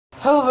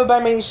Hello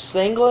everybody, my name is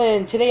Single,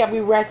 and today I'll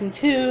be reacting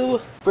to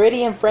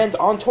Freddy and Friends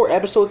on Tour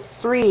Episode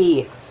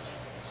 3.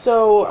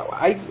 So,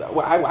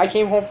 I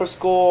came home from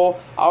school.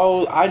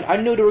 I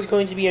knew there was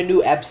going to be a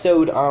new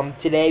episode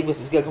today,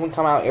 because it's going to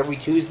come out every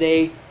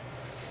Tuesday.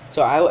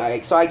 So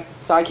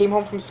I came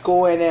home from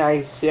school, and then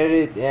I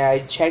started, and I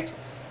checked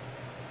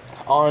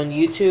on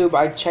YouTube.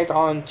 I checked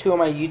on two of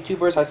my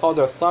YouTubers. I saw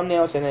their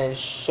thumbnails, and then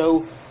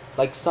show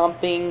like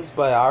something,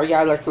 but I already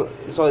got like,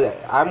 so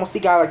I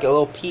mostly got like a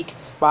little peek,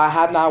 but I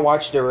have not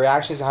watched the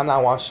reactions. I have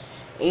not watched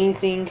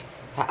anything.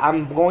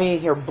 I'm going in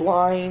here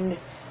blind,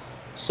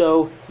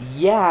 so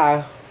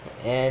yeah,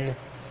 and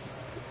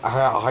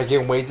I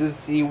can't wait to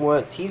see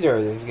what teaser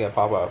is gonna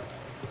pop up.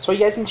 So you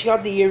guys can check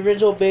out the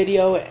original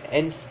video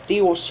and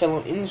Steel's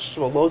channel in the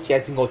description below, so you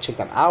guys can go check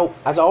them out.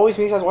 As always,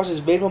 make sure you guys watch this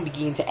video from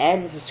beginning to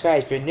end and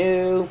subscribe if you're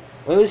new.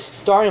 When it's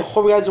starting,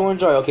 hope you guys will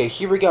enjoy. Okay,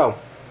 here we go.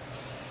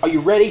 Are you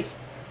ready?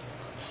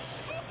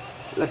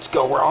 Let's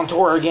go, we're on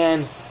tour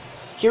again.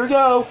 Here we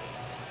go.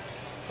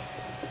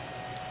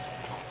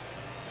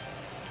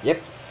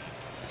 Yep.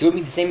 It's gonna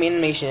be the same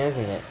animation,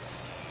 isn't it?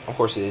 Of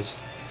course it is.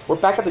 We're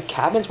back at the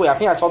cabins? Wait, I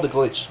think I saw the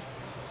glitch.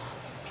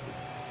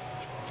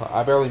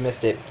 I barely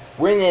missed it.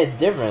 We're in a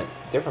different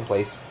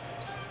place.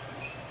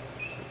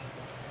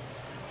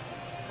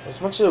 There's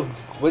a bunch of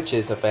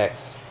glitches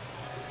effects.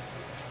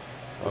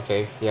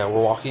 Okay, yeah,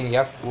 we're walking,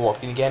 yep, we're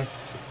walking again.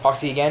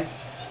 Foxy again.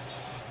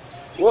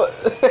 What?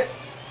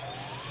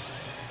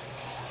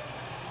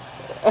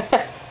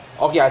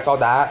 Okay, I saw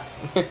that.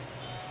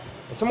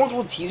 Is there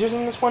multiple teasers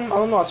in this one? I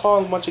don't know, I saw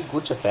a bunch of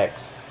glitch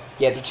effects.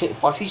 Yeah,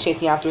 Foxy's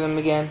chasing after them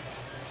again.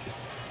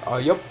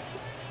 Yup.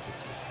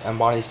 And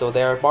Bonnie's still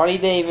there. Bonnie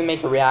didn't even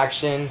make a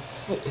reaction.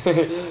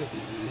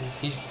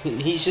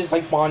 he's just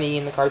like Bonnie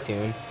in the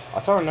cartoon. I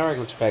saw another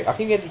glitch effect. I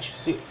think we have to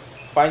choose to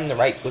find the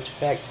right glitch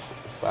effect.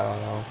 But I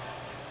don't know.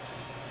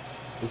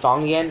 The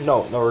song again?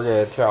 No, we're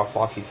gonna tear off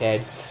Foxy's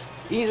head.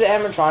 He's an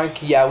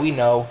animatronic. Yeah, we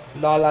know.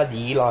 La la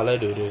dee, la la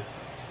doo doo.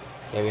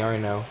 Yeah, we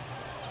already know.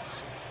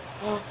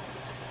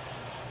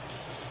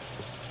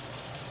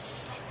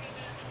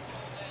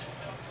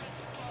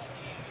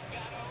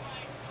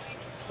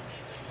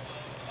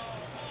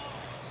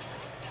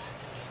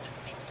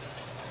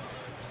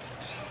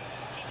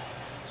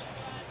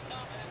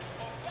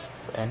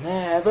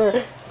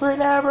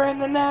 Forever and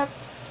never.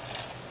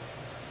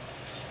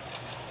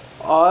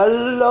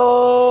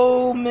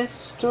 Hello,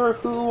 Mister.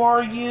 Who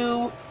are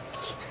you?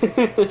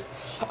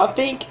 I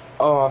think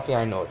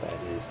I know what that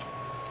is.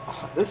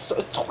 This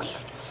is so weird.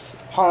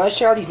 Hold on, let's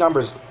check out these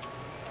numbers.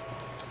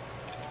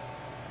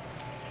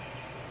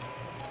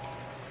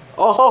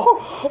 Oh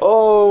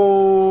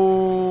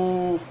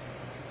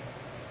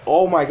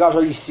my gosh,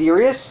 are you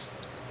serious?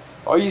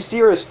 Are you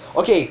serious?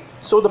 Okay,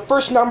 so the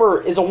first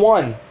number is a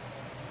 1.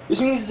 Which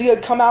means it's gonna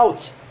come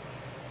out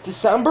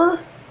December?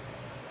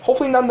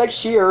 Hopefully not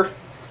next year.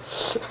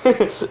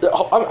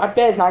 I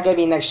bet it's not gonna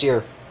be next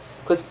year.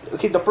 Because,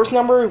 okay, the first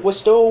number was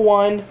still a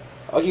 1.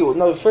 Okay,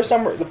 no, the first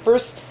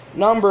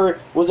number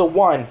was a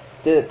 1.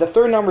 The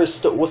third number was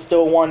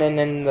still a 1, and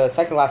then the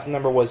second last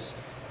number was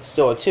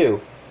still a 2.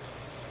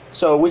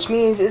 So, which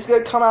means it's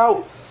gonna come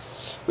out.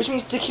 Which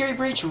means Security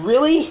Breach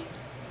really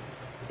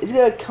is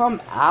gonna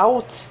come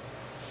out.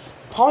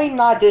 Probably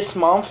not this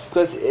month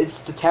because it's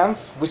the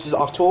 10th, which is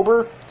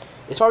October.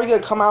 It's probably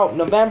gonna come out in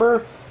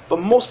November,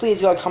 but mostly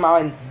it's gonna come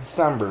out in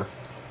December.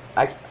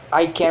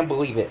 I can't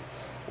believe it.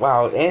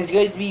 Wow, and it's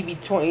going to be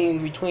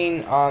between the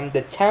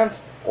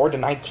 10th or the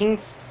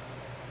 19th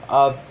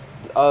of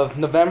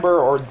November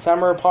or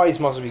December. Probably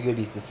it's mostly going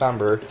to be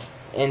December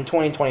in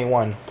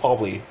 2021.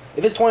 Probably.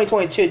 If it's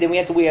 2022, then we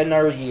have to wait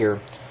another year,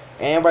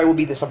 and everybody will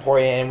be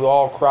disappointed, and we'll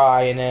all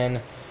cry, and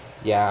then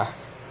yeah.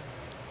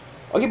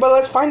 Okay, but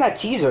let's find that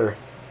teaser.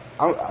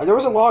 There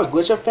was a lot of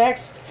glitch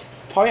effects.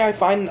 Probably I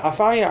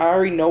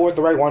already know what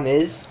the right one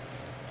is.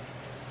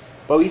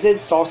 But we did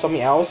saw something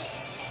else.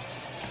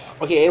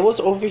 Okay, it was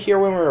over here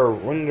when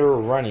they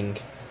were running.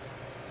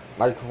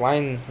 Like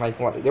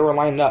they were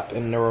lined up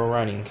and they were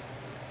running.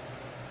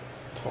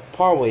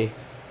 Probably.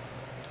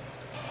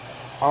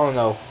 I don't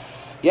know.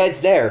 Yeah,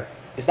 it's there.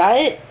 Is that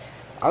it?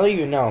 I don't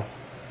even know.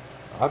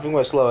 I think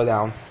we'll slow it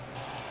down.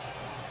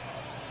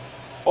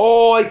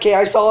 Oh, okay,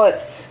 I saw it.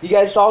 You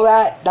guys saw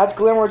that? That's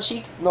Glamour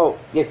Cheek. No,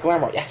 yeah,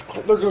 Glamour. Yes,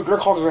 they're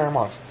called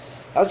Glamours.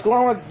 That's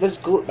Glamour.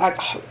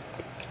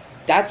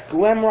 That's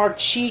Glamour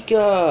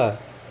Chica.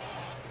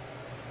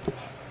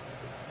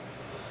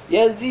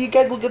 Yeah, see, you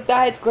guys, look at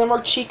that. It's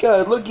Glamour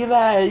Chica. Look at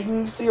that. You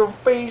can see her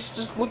face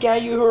just looking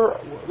at you.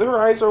 Her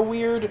eyes are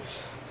weird.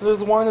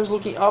 There's one that was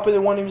looking up and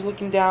the one that was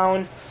looking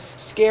down.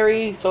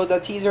 Scary. So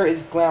the teaser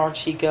is Glamour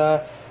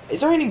Chica.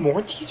 Is there any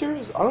more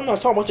teasers? I don't know. I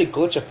saw a bunch of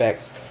glitch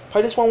effects.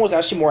 Probably this one was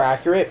actually more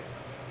accurate.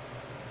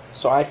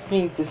 So I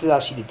think this is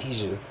actually the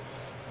teaser.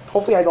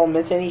 Hopefully I don't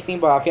miss anything,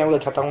 but I think I'm going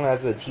to cut that one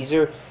as a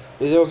teaser.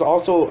 There was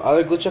also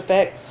other glitch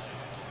effects.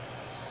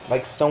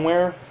 Like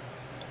somewhere.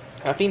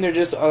 I think they're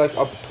just like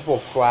a purple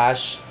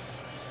flash.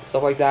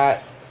 Stuff like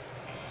that.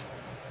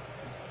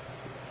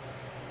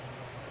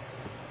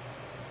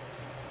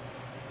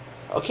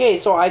 Okay,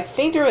 so I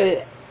think there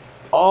is.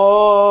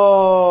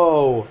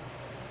 Oh.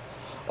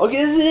 Okay,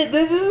 this is it.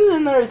 This is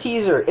another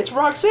teaser. It's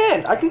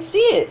Roxanne. I can see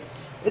it.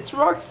 It's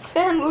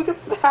Roxanne. Look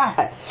at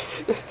that.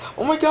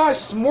 Oh my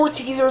gosh, more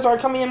teasers are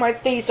coming in my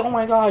face. Oh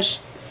my gosh.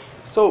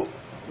 So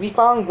we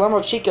found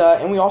Glamour Chica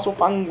and we also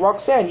found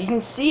Roxanne. You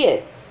can see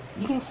it.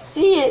 You can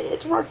see it.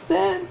 It's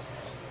Roxanne.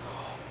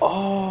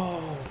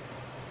 Oh.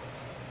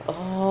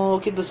 Oh.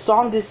 Okay. The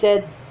song just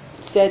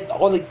said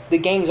all the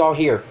gangs are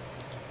here.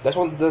 That's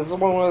one of the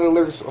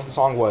lyrics of the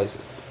song was.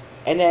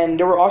 And then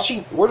there were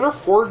there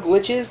 4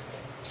 glitches?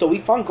 So we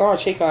found Glamour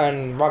Chica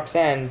and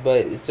Roxanne,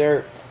 but is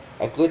there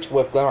a glitch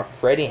with Glamour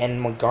Freddy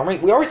and Montgomery?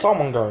 We already saw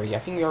Montgomery. I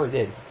think we already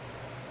did.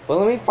 But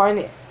let me find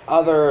the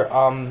other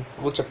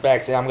glitch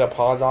effects, and I'm gonna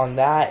pause on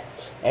that,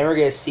 and we're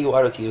gonna see what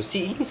other teasers.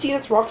 See, you can see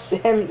it's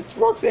Roxanne. It's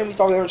Roxanne. We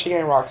saw Glamour Chica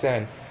and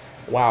Roxanne.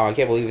 Wow, I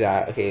can't believe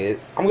that. Okay,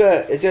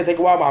 it's gonna take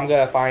a while, but I'm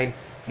gonna find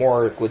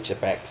more glitch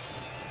effects.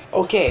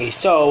 Okay,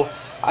 so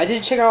I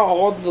did check out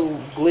all the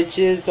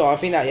glitches, so I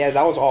think that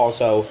that was all.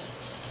 So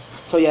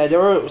yeah,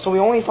 we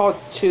only saw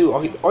 2.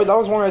 Okay, oh, that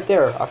was one right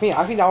there. I think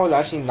that was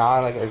actually not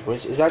like a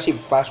glitch. It's actually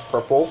flash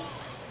purple.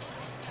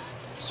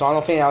 So I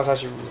don't think that was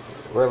actually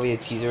really a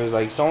teaser. It's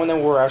like some of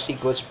them were actually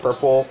glitch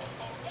purple.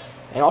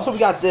 And also we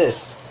got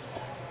this.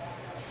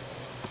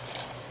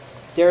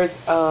 There's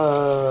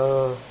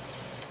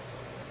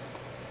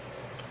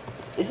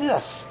is it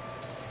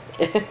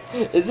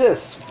a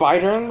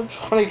spider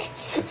animatronic?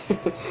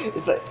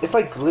 it's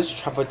like glitch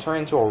trap but turned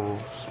into a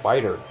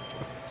spider.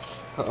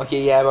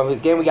 Okay, yeah, but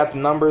again we got the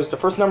numbers. The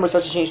first number is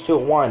actually changed to a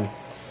 1,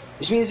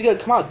 which means it's gonna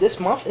come out this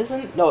month,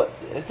 isn't it? No,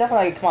 it's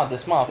definitely gonna come out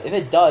this month. If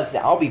it does,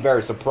 then I'll be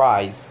very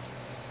surprised.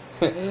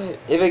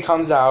 if it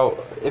comes out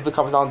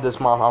this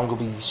month, I'm gonna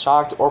be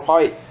shocked. Or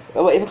probably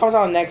if it comes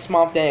out next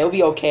month, then it'll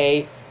be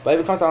okay. But if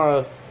it comes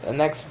out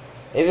if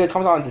it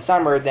comes out in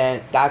December,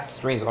 then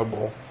that's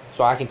reasonable,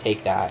 so I can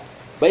take that.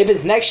 But if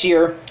it's next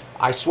year,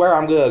 I swear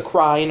I'm gonna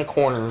cry in a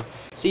corner.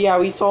 So yeah,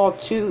 we saw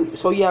 2.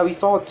 So yeah, we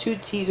saw 2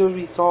 teasers.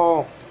 We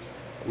saw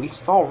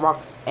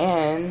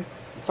Roxanne.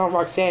 We saw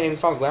Roxanne and we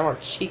saw Glamour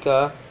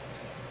Chica.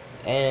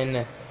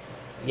 And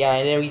yeah,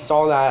 and then we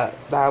saw that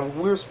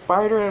weird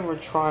spider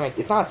animatronic.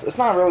 It's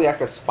not really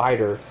like a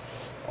spider.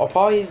 Or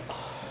probably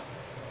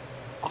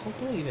I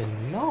don't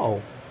even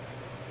know.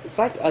 It's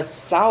like a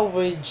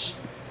salvage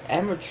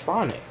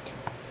animatronic.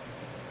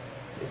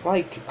 It's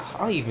like I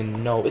don't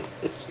even know. It's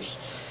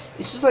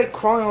just like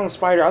crawling on a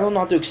spider. I don't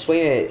know how to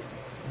explain it,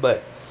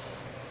 but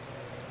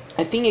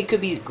I think it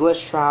could be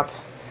glitch trap.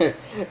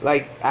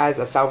 Like as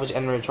a salvage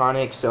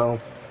animatronic. So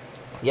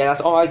yeah, that's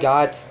all I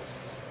got.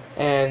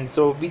 And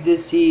so we did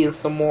see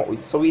some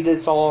more. So we did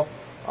saw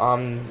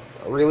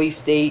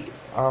release date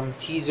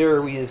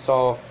teaser. We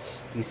saw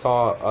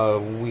a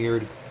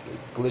weird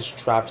glitch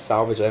trap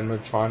salvage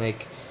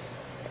animatronic,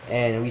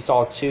 and we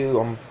saw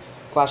 2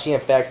 flashing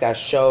effects that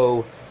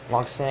show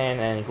Roxanne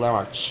and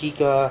Glamour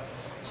Chica.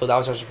 So that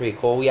was actually pretty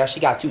cool. We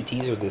actually got 2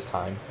 teasers this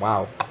time.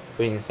 Wow,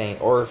 pretty insane.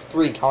 Or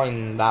 3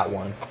 counting that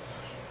one.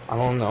 I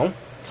don't know.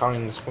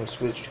 Counting this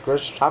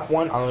glitch trap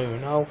one, I don't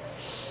even know.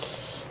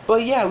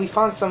 But yeah, we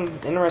found some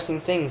interesting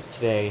things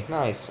today.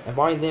 Nice. And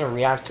Bonnie didn't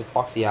react to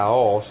Foxy at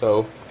all,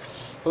 so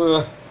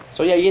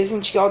so yeah, you guys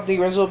can check out the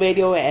original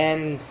video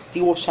and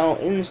Steve Wolf's channel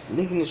link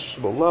in the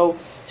description below,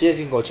 so you guys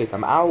can go check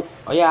them out.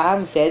 Oh yeah, I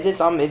haven't said this.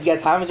 If you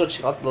guys haven't, so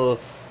check out the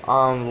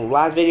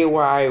last video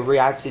where I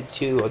reacted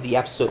to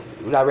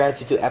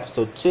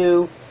episode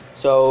 2.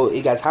 So if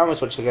you guys haven't,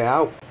 so check it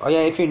out. Oh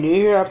yeah, if you're new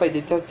here, I play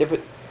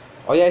different.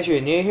 Oh yeah, if you're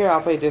new here, I'll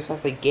play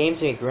different like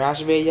games and make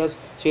reaction videos,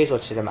 so you guys will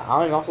check them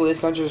out. And also, this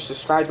country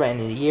subscribe by the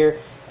end of the year.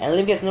 And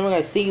leave you guys know what you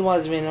guys think about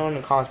this video in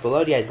the comments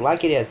below. Do you guys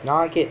like it? Do you guys not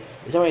like it?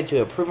 Is there anything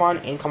to improve on?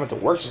 Any comment to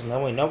work? Just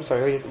let me know. So I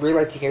really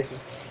like to hear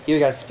you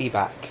guys'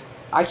 feedback.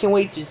 I can't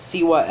wait to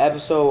see what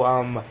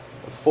episode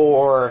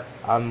 4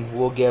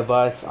 will give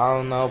us. I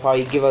don't know,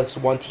 probably give us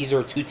 1 teaser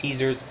or 2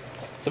 teasers.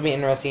 Something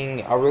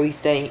interesting. A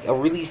release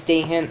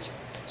day hint.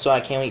 So I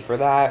can't wait for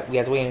that. We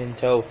have to wait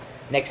until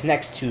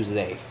next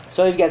Tuesday.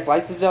 So if you guys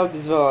like this video, give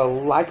this video a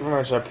like very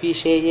much. I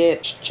appreciate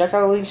it. Check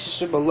out the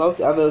links below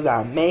to other videos that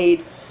I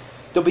made.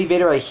 There'll be a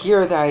video right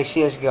here that I see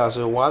you guys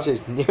also watch.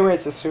 It's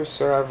numerous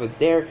over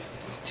there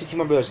to see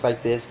more videos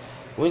like this.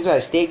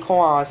 Stay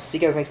cool. I'll see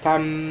you guys next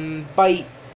time. Bye.